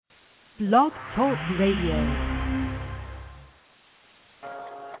Blog Talk Radio.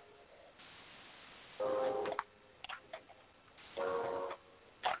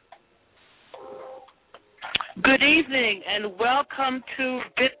 Good evening and welcome to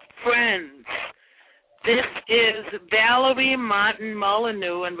VIT Friends. This is Valerie Martin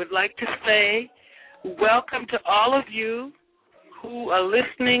Molyneux and would like to say welcome to all of you who are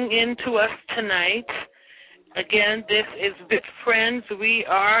listening in to us tonight. Again, this is VIT Friends. We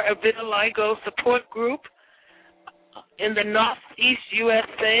are a Vitiligo support group in the Northeast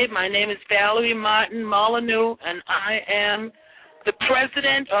USA. My name is Valerie Martin Molyneux and I am the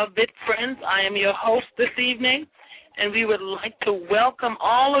president of VIT Friends. I am your host this evening, and we would like to welcome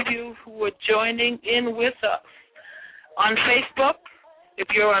all of you who are joining in with us on Facebook. If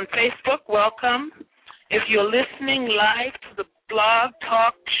you're on Facebook, welcome. If you're listening live to the Blog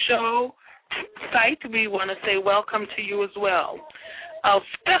Talk Show site, we want to say welcome to you as well. Our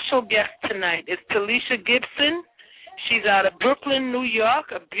special guest tonight is Telisha Gibson. She's out of Brooklyn, New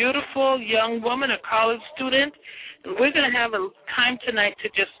York, a beautiful young woman, a college student. And we're going to have a time tonight to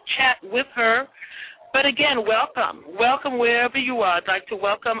just chat with her. But again, welcome. Welcome wherever you are. I'd like to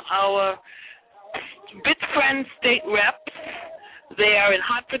welcome our VIT Friends state reps. They are in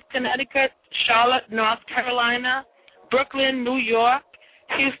Hartford, Connecticut, Charlotte, North Carolina, Brooklyn, New York,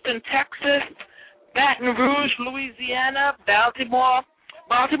 Houston, Texas, Baton Rouge, Louisiana, Baltimore,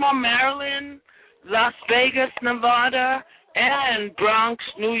 Maryland, Las Vegas, Nevada, and Bronx,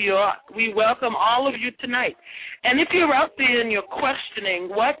 New York. We welcome all of you tonight. And if you're out there and you're questioning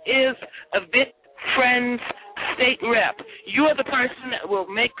what is a VIT Friends state rep, you are the person that will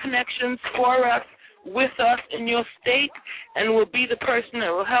make connections for us, with us in your state, and will be the person that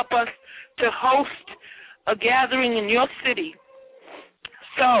will help us to host a gathering in your city.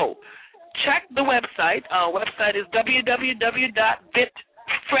 So check the website. Our website is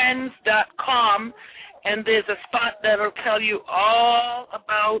www.vitfriends.com. And there's a spot that will tell you all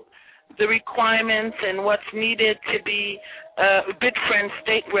about the requirements and what's needed to be a VIT Friends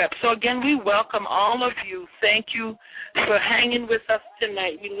state rep. So, again, we welcome all of you. Thank you for hanging with us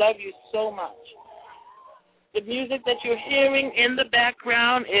tonight. We love you so much. The music that you're hearing in the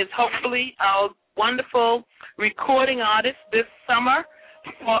background is hopefully our wonderful recording artist this summer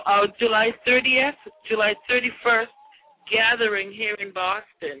for our July 30th, July 31st gathering here in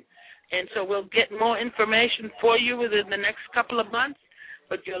Boston. And so we'll get more information for you within the next couple of months.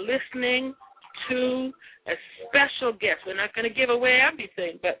 But you're listening to a special guest. We're not going to give away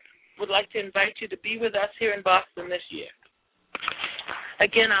everything, but would like to invite you to be with us here in Boston this year.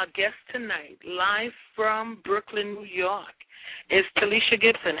 Again, our guest tonight, live from Brooklyn, New York, is Telisha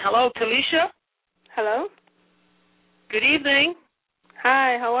Gibson. Hello, Telisha. Hello. Good evening.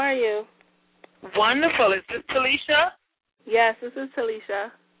 Hi, how are you? Wonderful. Is this Telisha? Yes, this is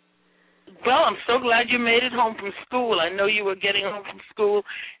Telisha. Well, I'm so glad you made it home from school. I know you were getting home from school,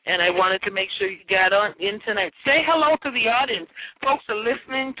 and I wanted to make sure you got on in tonight. Say hello to the audience. Folks are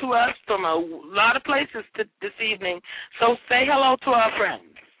listening to us from a lot of places this evening, so say hello to our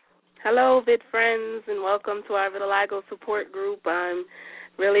friends. Hello, VIT Friends, and welcome to our Vitiligo support group. I'm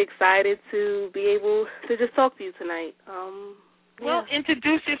really excited to be able to just talk to you tonight. Well,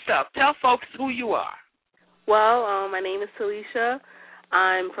 introduce yourself. Tell folks who you are. Well, my name is Telisha.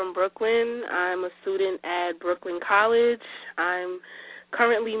 I'm from Brooklyn. I'm a student at Brooklyn College. I'm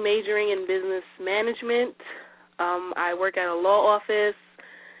currently majoring in business management. I work at a law office,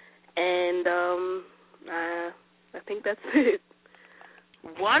 and I think that's it.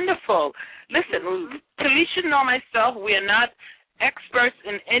 Wonderful. Listen, Telisha and myself, we are not experts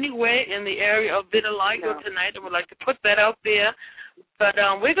in any way in the area of vitiligo tonight, and we'd like to put that out there. But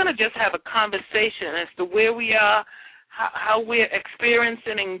we're going to just have a conversation as to where we are, how we're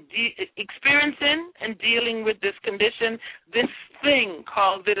experiencing and dealing with this condition, this thing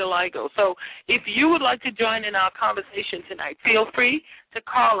called vitiligo. So if you would like to join in our conversation tonight, feel free to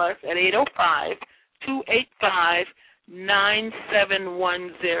call us at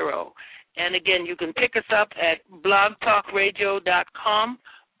 805-285-9710. And, again, you can pick us up at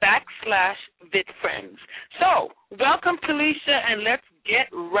blogtalkradio.com/VitFriends. So welcome, Telisha, and let's get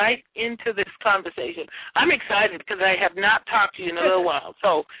right into this conversation. I'm excited because I have not talked to you in a little while,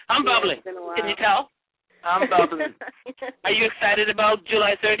 so I'm bubbling. Can you tell? I'm bubbling. Are you excited about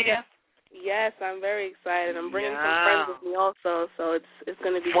July 30th? Yes, I'm very excited. I'm bringing some friends with me also, so it's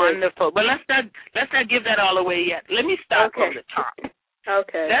going to be wonderful. But let's not give that all away yet. Let me start from the top.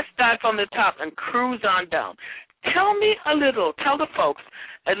 Okay. Let's start from the top and cruise on down. Tell the folks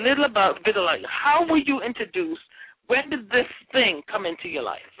a little about vitiligo. How were you introduced? When did this thing come into your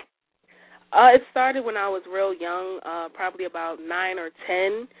life? It started when I was real young, probably about 9 or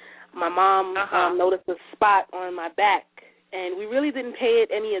 10. my mom noticed a spot on my back, and we really didn't pay it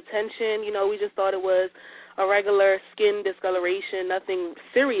any attention. You know, we just thought it was a regular skin discoloration, nothing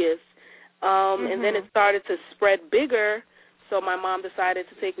serious. And then it started to spread bigger, so my mom decided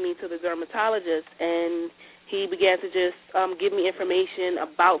to take me to the dermatologist, and he began to just give me information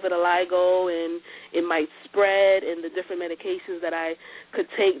about vitiligo, and it might spread, and the different medications that I could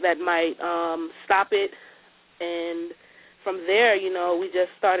take that might stop it. And from there, you know, we just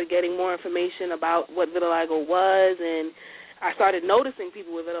started getting more information about what vitiligo was, and I started noticing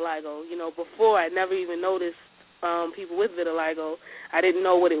people with vitiligo. You know, before I never even noticed people with vitiligo. I didn't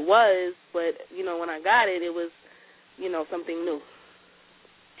know what it was, but, you know, when I got it, it was, you know, something new.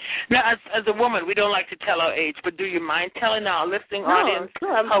 Now, as a woman, we don't like to tell our age, but do you mind telling our listening audience? No,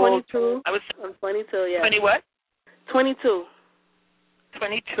 I'm 22. I'm 22, yeah. 20 what? 22.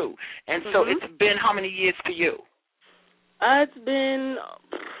 22. And so it's been how many years for you? It's been,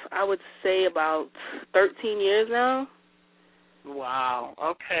 I would say, about 13 years now. Wow.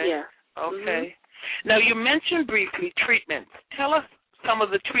 Okay. Yeah. Okay. Now, you mentioned briefly treatments. Tell us some of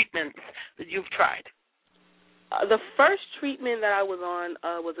the treatments that you've tried. The first treatment that I was on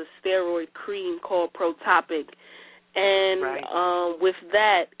was a steroid cream called Protopic, and with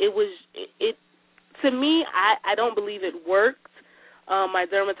that, it to me, I don't believe it worked. My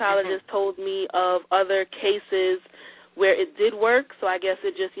dermatologist told me of other cases where it did work, so I guess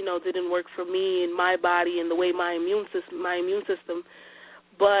it just, you know, didn't work for me and my body and the way my immune system.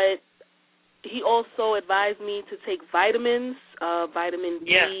 But he also advised me to take vitamins, vitamin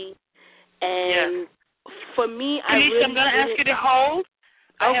D, and for me, Telisha, I'm going to ask you to hold.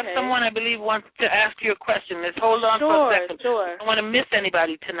 I have someone I believe wants to ask you a question. Let's hold on for a second. Sure. I don't want to miss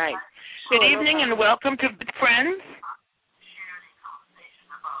anybody tonight. Good evening and welcome to VIT Friends.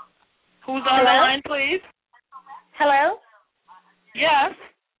 Who's on the line, please? Hello? Yes.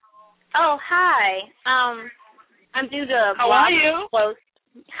 Oh, hi. I'm due to How are you? Close.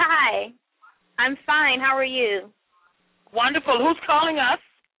 Hi. I'm fine. How are you? Wonderful. Who's calling us?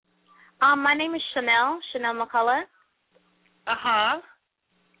 My name is Chanel McCullough.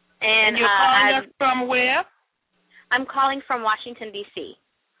 And you're calling us from where? I'm calling from Washington, D.C.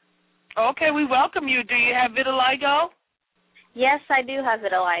 Okay, we welcome you. Do you have vitiligo? Yes, I do have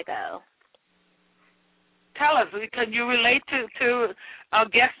vitiligo. Tell us, can you relate to our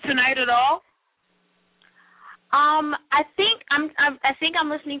guest tonight at all? I think I'm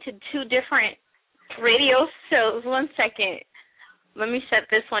listening to two different radio shows. 1 second. Let me shut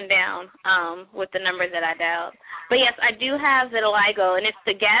this one down with the number that I dialed. But, yes, I do have vitiligo, and if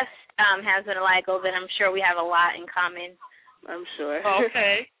the guest has vitiligo, then I'm sure we have a lot in common. I'm sure.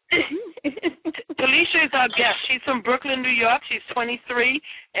 Okay. Telisha is our guest. She's from Brooklyn, New York. She's 23,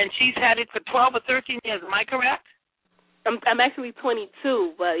 and she's had it for 12 or 13 years. Am I correct? I'm actually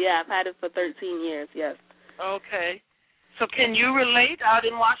 22, but, yeah, I've had it for 13 years, yes. Okay. So can you relate out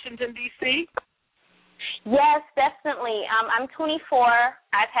in Washington, D.C.? Yes, definitely. I'm 24.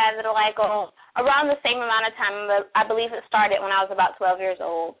 I've had vitiligo around the same amount of time. I believe it started when I was about 12 years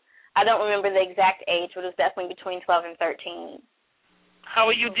old. I don't remember the exact age, but it was definitely between 12 and 13. How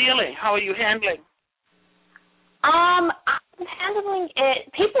are you dealing? How are you handling? I'm handling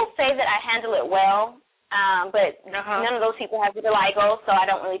it. People say that I handle it well, but none of those people have vitiligo, so I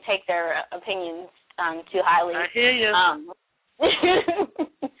don't really take their opinions too highly. I hear you.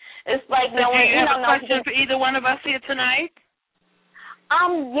 It's like so do you have a question for either one of us here tonight?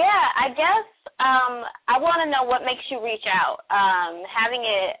 Yeah, I guess I want to know what makes you reach out. Having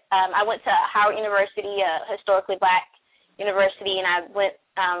it, I went to Howard University, a historically black university, and I went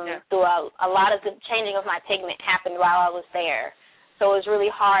through a lot of the changing of my pigment happened while I was there. So it was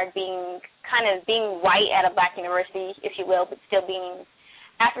really hard being white at a black university, if you will, but still being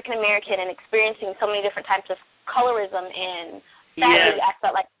African American and experiencing so many different types of colorism, and sadly, I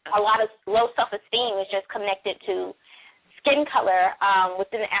felt like a lot of low self-esteem was just connected to skin color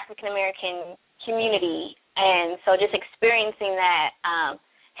within the African American community, and so just experiencing that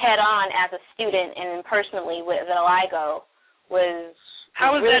head-on as a student and personally with vitiligo was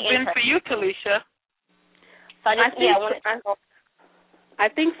How has really that been for you, Telisha? So I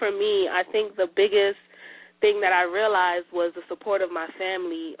think for me, I think the biggest thing that I realized was the support of my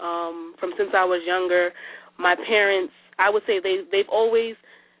family. From since I was younger, my parents, I would say they've always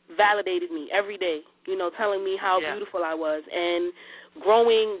validated me every day, you know, telling me how beautiful I was. And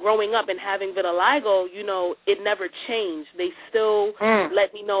growing up and having vitiligo, you know, it never changed. They still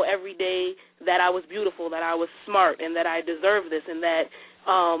let me know every day that I was beautiful, that I was smart, and that I deserve this, and that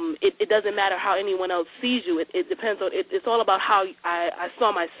it doesn't matter how anyone else sees you. It depends on, it's all about how I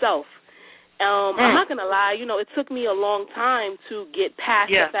saw myself. I'm not going to lie, it took me a long time to get past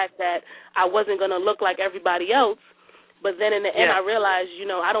the fact that I wasn't going to look like everybody else. But then in the end, I realized,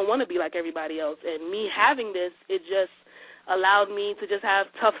 I don't want to be like everybody else. And me having this, it just allowed me to just have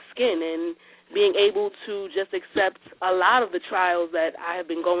tough skin and being able to just accept a lot of the trials that I have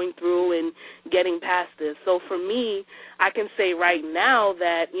been going through and getting past this. So for me, I can say right now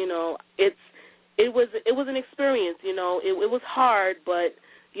that, it was an experience. It was hard, but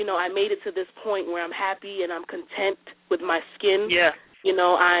I made it to this point where I'm happy and I'm content with my skin. Yeah.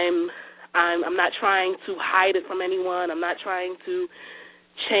 I'm not trying to hide it from anyone. I'm not trying to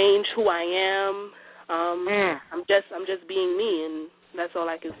change who I am. I'm just being me, and that's all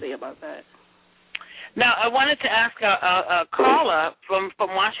I can say about that. Now, I wanted to ask a caller from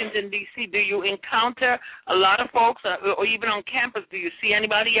Washington, D.C., do you encounter a lot of folks, or even on campus, do you see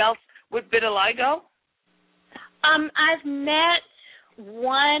anybody else with vitiligo? I've met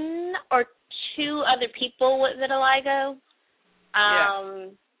one or two other people with vitiligo.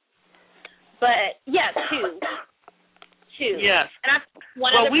 But, two. Yes. And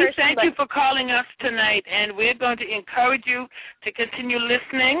we thank you for calling us tonight, and we're going to encourage you to continue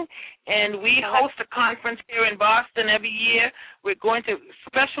listening. And we host a conference here in Boston every year. We're going to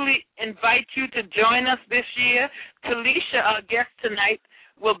specially invite you to join us this year. Telisha, our guest tonight,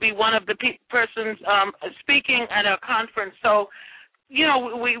 will be one of the persons speaking at our conference. So,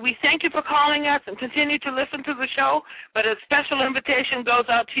 we thank you for calling us and continue to listen to the show, but a special invitation goes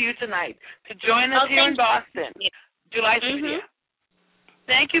out to you tonight to join us here in Boston, July 30th.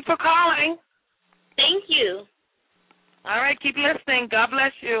 Thank you for calling. Thank you. All right, keep listening. God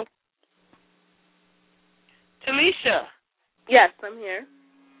bless you. Telisha. Yes, I'm here.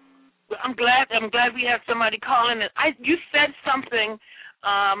 I'm glad we have somebody calling. You said something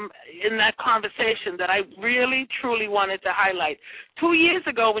in that conversation that I really, truly wanted to highlight. 2 years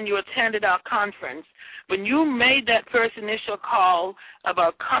ago when you attended our conference, when you made that first initial call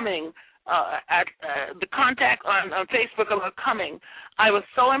about coming, at the contact on Facebook about coming, I was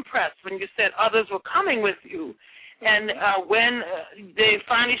so impressed when you said others were coming with you. And when they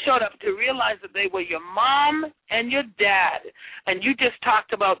finally showed up to realize that they were your mom and your dad, and you just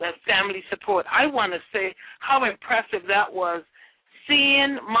talked about that family support, I want to say how impressive that was.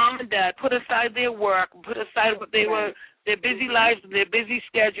 Seeing mom and dad put aside their work, put aside what they were, their busy lives, their busy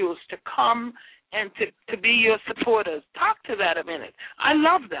schedules to come and to be your supporters. Talk to that a minute. I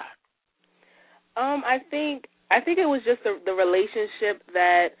love that. I think it was just the relationship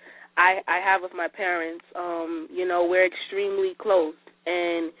that I have with my parents. We're extremely close,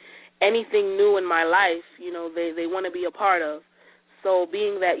 and anything new in my life, they want to be a part of. So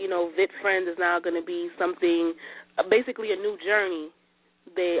being that, VIT Friends is now going to be something, basically a new journey,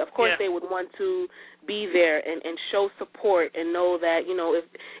 they would want to be there and show support and know that,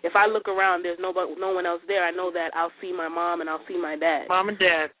 if I look around, there's no one else there, I know that I'll see my mom and I'll see my dad. Mom and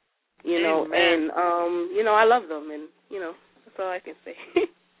dad. And, I love them, and, that's all I can say.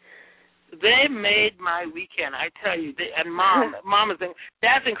 They made my weekend, I tell you. And Mom is,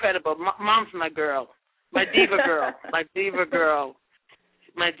 that's incredible. Mom's my girl, my diva girl,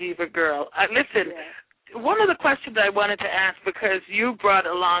 Listen, one of the questions I wanted to ask, because you brought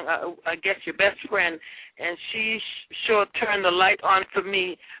along, I guess, your best friend, and she sure turned the light on for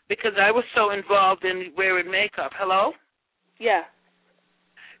me because I was so involved in wearing makeup. Hello? Yeah.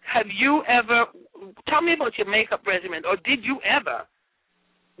 Have you ever, tell me about your makeup regimen, or did you ever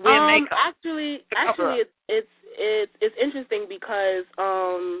wear makeup? Actually, it's interesting because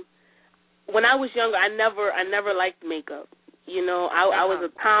when I was younger, I never liked makeup. I was a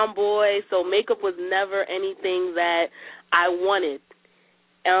tomboy, so makeup was never anything that I wanted.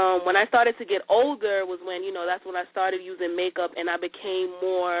 When I started to get older was when, that's when I started using makeup, and I became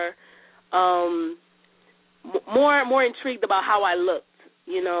more intrigued about how I looked,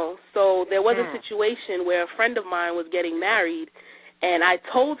 So there was a situation where a friend of mine was getting married, and I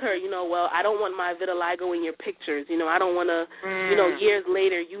told her, well, I don't want my vitiligo in your pictures. I don't want to, years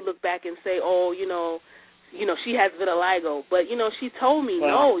later you look back and say, oh, she has vitiligo. But, she told me,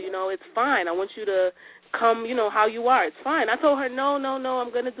 no, it's fine. I want you to come, how you are. It's fine. I told her, no,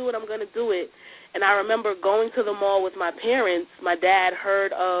 I'm going to do it. And I remember going to the mall with my parents. My dad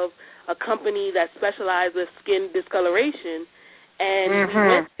heard of a company that specialized with skin discoloration, and we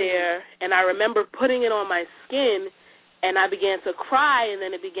went there, and I remember putting it on my skin, and I began to cry, and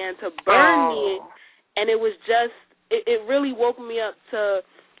then it began to burn me, and it was just, it really woke me up to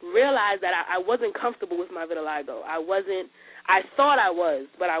realize that I wasn't comfortable with my vitiligo. I thought I was,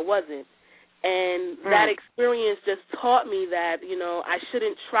 but I wasn't. And that experience just taught me that, I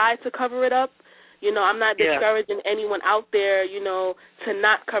shouldn't try to cover it up. You know, I'm not discouraging anyone out there, you know, to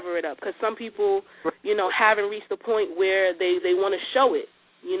not cover it up, because some people, you know, haven't reached the point where they want to show it,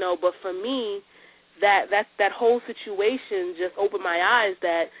 you know. But for me, that whole situation just opened my eyes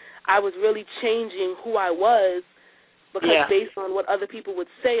that I was really changing who I was, because based on what other people would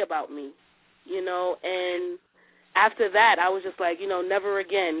say about me, you know. And after that, I was just like, you know, never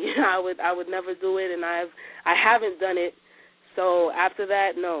again. You know, I would never do it, and I haven't done it. So after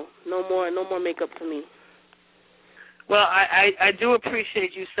that, no more makeup for me. Well, I do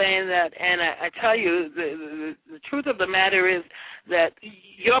appreciate you saying that, and I tell you, the truth of the matter is that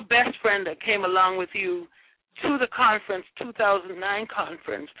your best friend that came along with you to the conference, 2009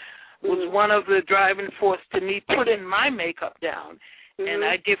 conference, was one of the driving force to me putting my makeup down, and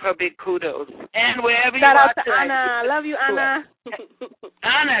I give her big kudos. And wherever you are shout out to tonight, Anna. I love you, Anna.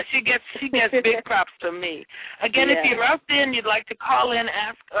 Anna, she gets big props from me. Again, if you're out there and you'd like to call in,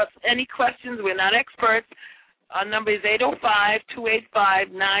 ask us any questions. We're not experts. Our number is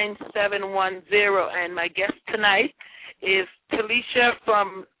 805-285-9710, and my guest tonight is Telisha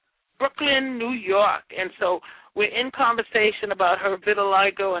from Brooklyn, New York. And so we're in conversation about her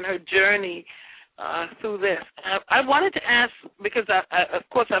vitiligo and her journey through this. I wanted to ask, because, of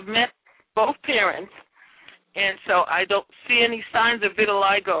course, I've met both parents, and so I don't see any signs of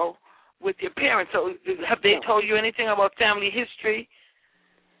vitiligo with your parents. So have they told you anything about family history?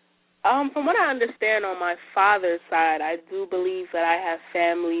 From what I understand on my father's side, I do believe that I have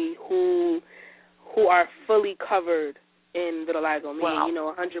family who are fully covered in vitiligo, meaning, you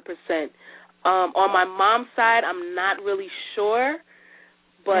know, 100%. On my mom's side, I'm not really sure,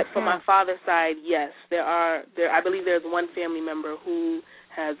 but for my father's side, yes, I believe there's one family member who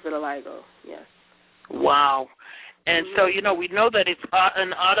has vitiligo, yes. Wow. And so, you know, we know that it's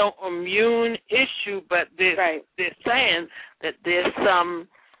an autoimmune issue, but they're saying that there's some,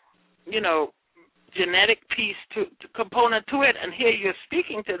 you know, genetic piece component to it, and here you're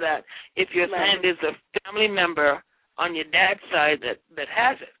speaking to that. If you're saying there's a family member on your dad's side that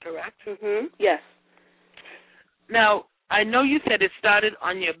has it, correct? Yes. Now, I know you said it started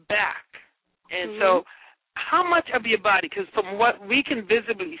on your back, and so how much of your body, because from what we can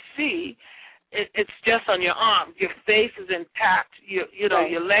visibly see, it's just on your arms. Your face is intact, you know,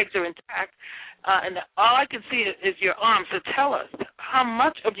 your legs are intact, and all I can see is your arms. So tell us, how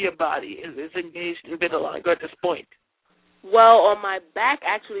much of your body is engaged in vitiligo at this point? Well, on my back,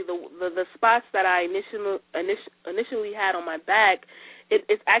 actually, the spots that I initially had on my back,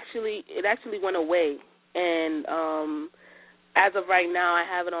 it actually went away. And as of right now, I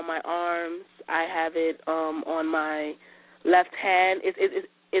have it on my arms. I have it on my left hand.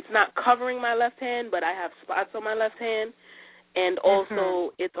 It's not covering my left hand, but I have spots on my left hand. And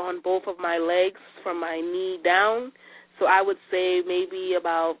also it's on both of my legs from my knee down. So I would say maybe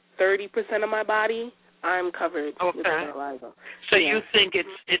about 30% of my body I'm covered with vitiligo. So you think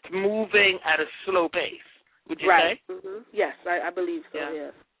it's moving at a slow pace, would you say? Yes, I believe so,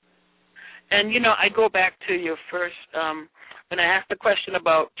 yes. And, you know, I go back to your first, when I asked the question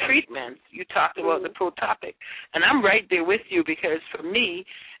about treatments, you talked about the protopic. And I'm right there with you, because for me,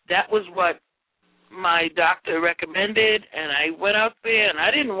 that was what my doctor recommended, and I went out there, and I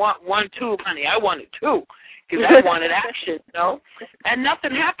didn't want one tube, honey. I wanted two, because I wanted action, you know? And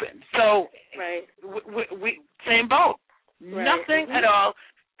nothing happened. So we same boat. Nothing at all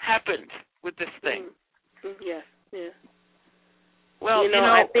happened with this thing. Yes, yeah. Well, you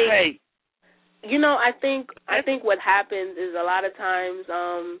know, I think what happens is a lot of times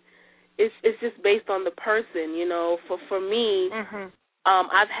it's just based on the person, you know. For me,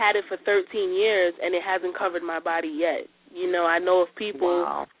 I've had it for 13 years and it hasn't covered my body yet. You know, I know of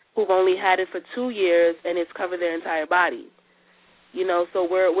people who've only had it for 2 years and it's covered their entire body. You know, so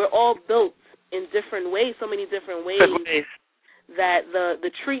we're all built in different ways, so many different ways that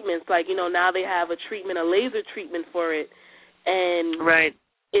the treatments, like, you know, now they have a laser treatment for it, and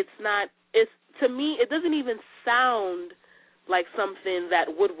to me, it doesn't even sound like something that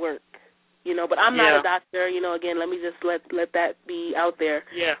would work, you know, but I'm not a doctor, you know, again, let me just let that be out there.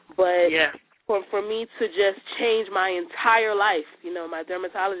 But for me to just change my entire life, you know, my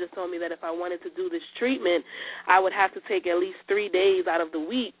dermatologist told me that if I wanted to do this treatment, I would have to take at least 3 days out of the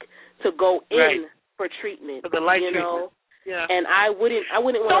week to go in for treatment, for the light treatment. Yeah. And I wouldn't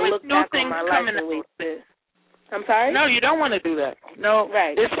want to look back on my life and waste this. I'm sorry? No, you don't want to do that. No.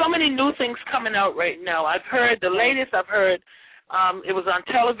 There's so many new things coming out right now. I've heard, the latest I've heard, it was on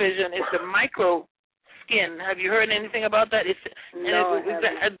television, it's the micro skin. Have you heard anything about that? It's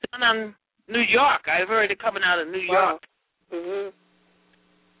done on New York. I've heard it coming out of New York.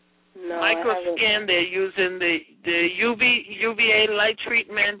 No, micro skin, they're using the UVA light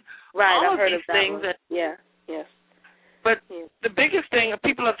treatment Right, all I've of heard these of that things. one. Yes. But the biggest thing,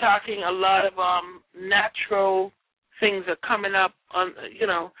 people are talking a lot of natural things are coming up on, in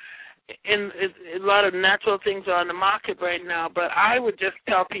a lot of natural things are on the market right now. But I would just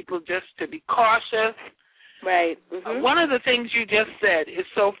tell people just to be cautious. Right. Mm-hmm. One of the things you just said is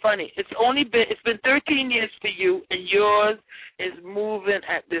so funny. It's been 13 years for you, and yours is moving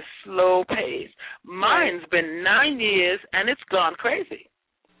at this slow pace. Mine's been 9 years, and it's gone crazy.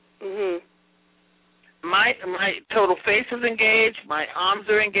 Mhm. My total face is engaged, my arms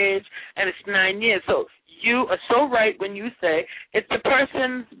are engaged, and it's 9 years. So you are so right when you say it's the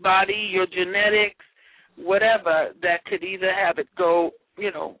person's body, your genetics, whatever, that could either have it go,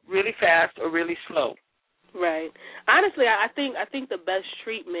 really fast or really slow. Right. Honestly, I think the best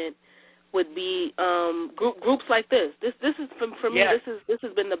treatment would be groups like this. This is for me. Yes. This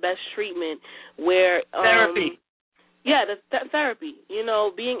has been the best treatment where therapy. Yeah, the therapy.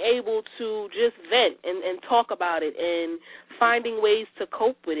 Being able to just vent and talk about it and finding ways to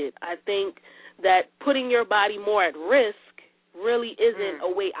cope with it. I think that putting your body more at risk really isn't a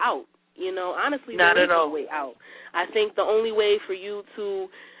way out. Honestly, not there at all a way out. I think the only way for you to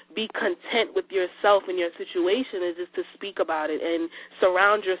be content with yourself and your situation is just to speak about it and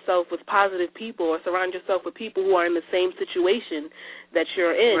surround yourself with positive people or surround yourself with people who are in the same situation that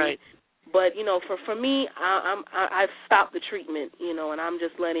you're in. Right. But, for me, I've stopped the treatment, and I'm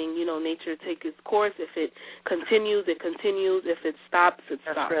just letting, nature take its course. If it continues, it continues. If it stops, it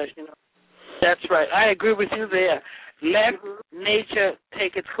stops. Right. That's right. I agree with you there. Let nature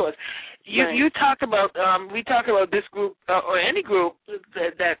take its course. You talk about we talk about this group or any group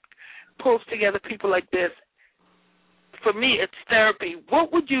that pulls together people like this. For me, it's therapy.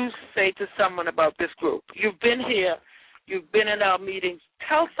 What would you say to someone about this group? You've been here. You've been in our meetings.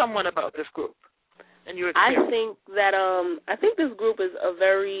 Tell someone about this group and your experience. I think this group is a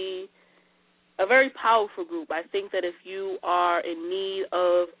very powerful group. I think that if you are in need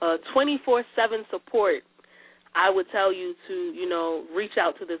of 24/7 support, I would tell you to, reach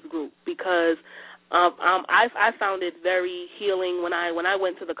out to this group because I found it very healing when I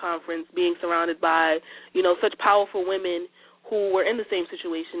went to the conference, being surrounded by, such powerful women who were in the same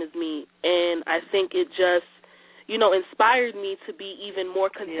situation as me. And I think it just, inspired me to be even more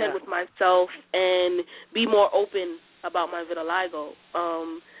content with myself and be more open about my vitiligo.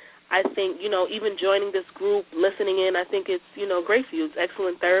 I think, even joining this group, listening in, I think it's, great for you. It's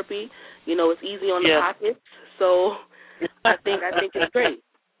excellent therapy. It's easy on the pockets. So I think it's great.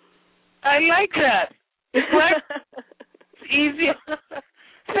 I like that. It's easy.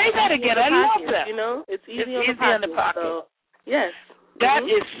 Say that again. I love that. It's easy on the pocket. So, yes. That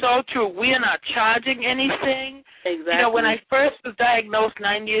is so true. We are not charging anything. Exactly. When I first was diagnosed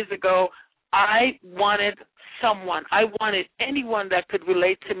 9 years ago, I wanted someone. I wanted anyone that could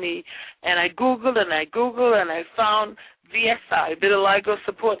relate to me. And I Googled and I found VSI, Vitiligo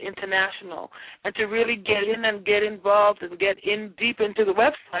Support International. And to really get in and get involved and get in deep into the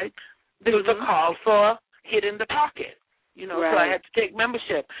website, there was a call for Hit in the Pocket. So I had to take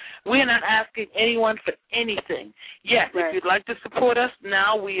membership. We're not asking anyone for anything. Yes, if you'd like to support us,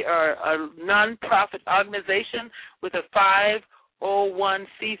 now we are a non-profit organization with a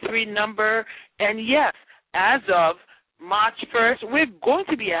 501c3 number. And yes, as of March 1st, we're going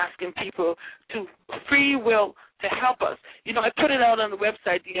to be asking people to free will to help us. I put it out on the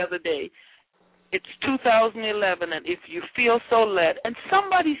website the other day. It's 2011, and if you feel so led, and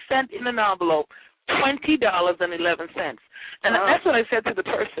somebody sent in an envelope $20.11. And that's what I said to the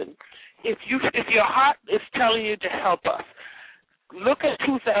person. If your heart is telling you to help us, look at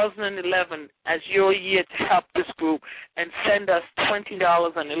 2011 as your year to help this group and send us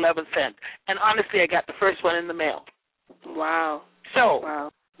 $20.11. And honestly, I got the first one in the mail. Wow.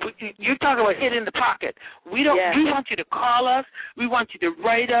 So you talk about Hit in the Pocket. We want you to call us. We want you to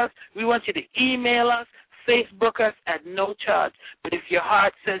write us. We want you to email us, Facebook us at no charge. But if your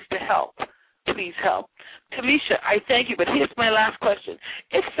heart says to help, please help. Telisha, I thank you, but here's my last question.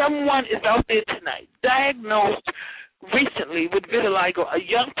 If someone is out there tonight diagnosed recently with vitiligo, a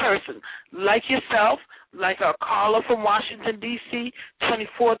young person like yourself, like our caller from Washington, D.C.,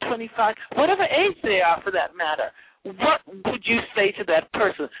 24, 25, whatever age they are for that matter, what would you say to that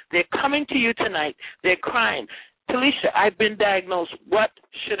person? They're coming to you tonight. They're crying. Telisha, I've been diagnosed. What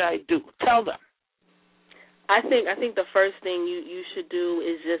should I do? Tell them. I think the first thing you should do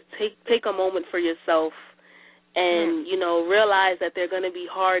is just take a moment for yourself and, realize that there are going to be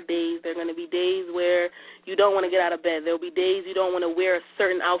hard days. There are going to be days where you don't want to get out of bed. There will be days you don't want to wear a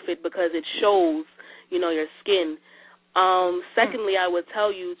certain outfit because it shows, your skin. Secondly, I would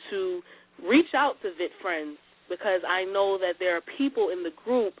tell you to reach out to VIT friends. because I know that there are people in the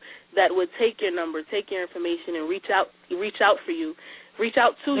group that would take your number, take your information, and reach out to you.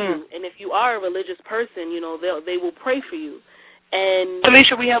 And if you are a religious person, they will pray for you. And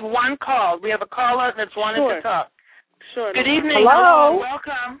Telisha, we have one call. We have a caller that's wanting to talk. Sure. Good evening. Hello.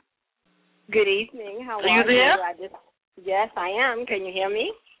 Welcome. Good evening. How are you there? Yes, I am. Can you hear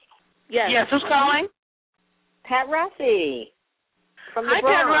me? Yes. Yes, who's calling? Pat Rossi from the Hi,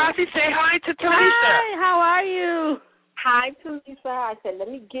 Bronx. Pat Rossi. Say hi to Telisha. Hi, how are you? Hi, Telisha. I said, let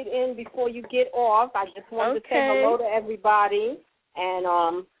me get in before you get off. I just wanted to say hello to everybody. And,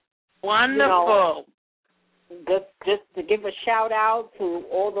 wonderful. Just to give a shout-out to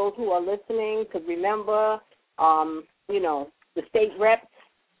all those who are listening to remember, the state reps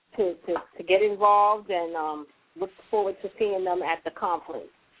to get involved and look forward to seeing them at the conference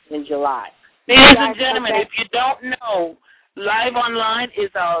in July. Ladies and gentlemen, if you don't know, live online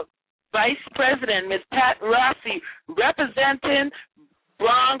is our Vice President, Ms. Pat Rossi, representing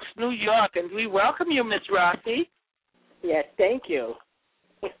Bronx, New York, and we welcome you, Ms. Rossi. Yes, thank you.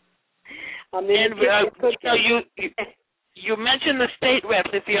 You mentioned the state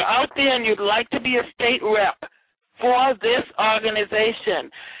reps. If you're out there and you'd like to be a state rep for this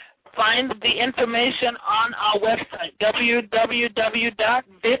organization, find the information on our website,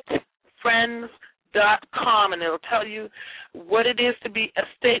 www.vitfriends.com, and it'll tell you what it is to be a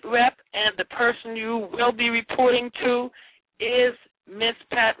state rep, and the person you will be reporting to is Miss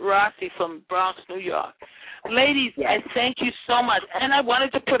Pat Rossi from Bronx, New York. Ladies, yes. I thank you so much, and I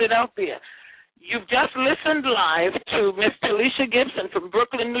wanted to put it out there. You've just listened live to Miss Telisha Gibson from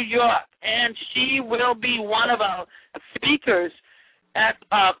Brooklyn, New York, and she will be one of our speakers at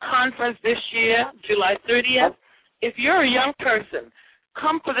our conference this year, July 30th. If you're a young person,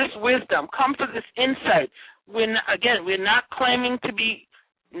 come for this wisdom, come for this insight. We're not claiming to be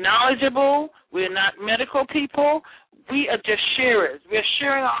knowledgeable. We're not medical people. We are just sharers. We're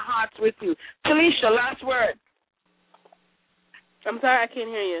sharing our hearts with you. Telisha, last word. I'm sorry, I can't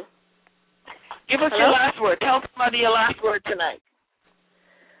hear you. Give us your last word. Tell somebody your last word tonight.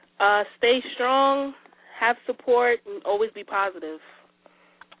 Stay strong, have support, and always be positive.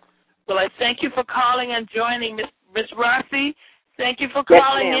 Well, I thank you for calling and joining, Miss Rossi. Thank you for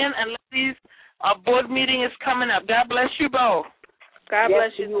calling in. And ladies, our board meeting is coming up. God bless you both. God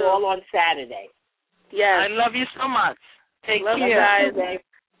bless you too. All on Saturday. Yes. I love you so much. Take care. You guys.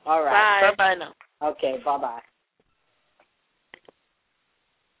 All right. Bye-bye now. Okay, bye-bye.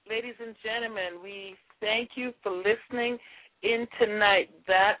 Ladies and gentlemen, we thank you for listening in tonight.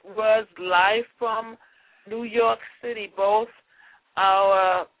 That was live from New York City. Both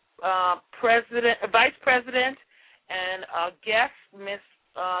our Vice President and our guest, Miss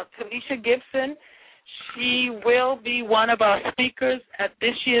Telisha Gibson. She will be one of our speakers at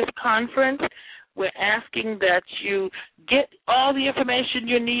this year's conference. We're asking that you get all the information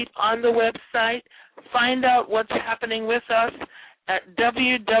you need on the website. Find out what's happening with us at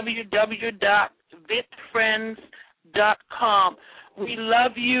www.vitfriends.com. We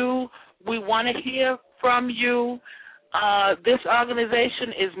love you. We want to hear from you. This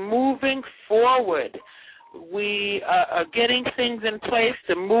organization is moving forward. We are getting things in place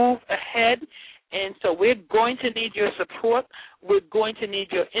to move ahead, and so we're going to need your support. We're going to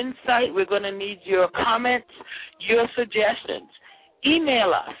need your insight. We're going to need your comments, your suggestions.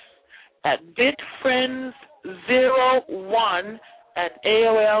 Email us at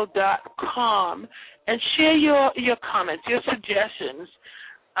vitfriends01@aol.com and share your comments, your suggestions.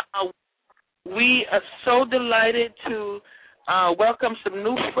 We are so delighted to welcome some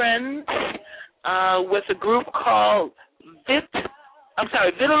new friends with a group called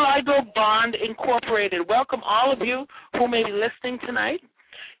Vitiligo Bond Incorporated. Welcome all of you who may be listening tonight.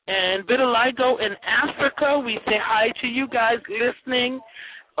 And Vitiligo in Africa, we say hi to you guys listening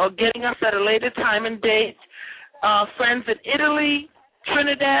or getting us at a later time and date. Friends in Italy,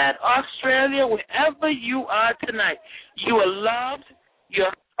 Trinidad, Australia, wherever you are tonight, you are loved,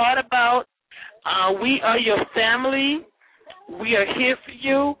 you're thought about. We are your family. We are here for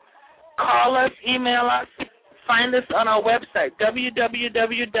you. Call us, email us, find us on our website,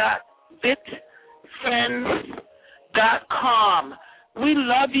 www.vitfriends.com. We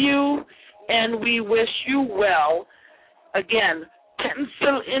love you, and we wish you well. Again,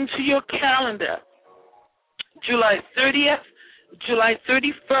 pencil into your calendar, July 30th, July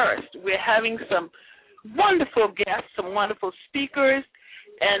 31st. We're having some wonderful guests, some wonderful speakers,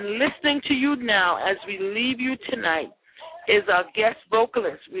 and listening to you now as we leave you tonight is our guest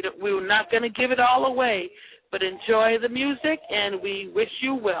vocalist. We're not going to give it all away, but enjoy the music, and we wish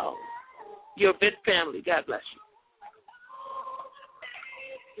you well. Your VIT family. God bless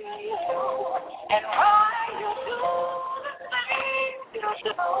you. And why you do the things you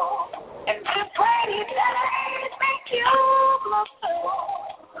do. And the pretty days make you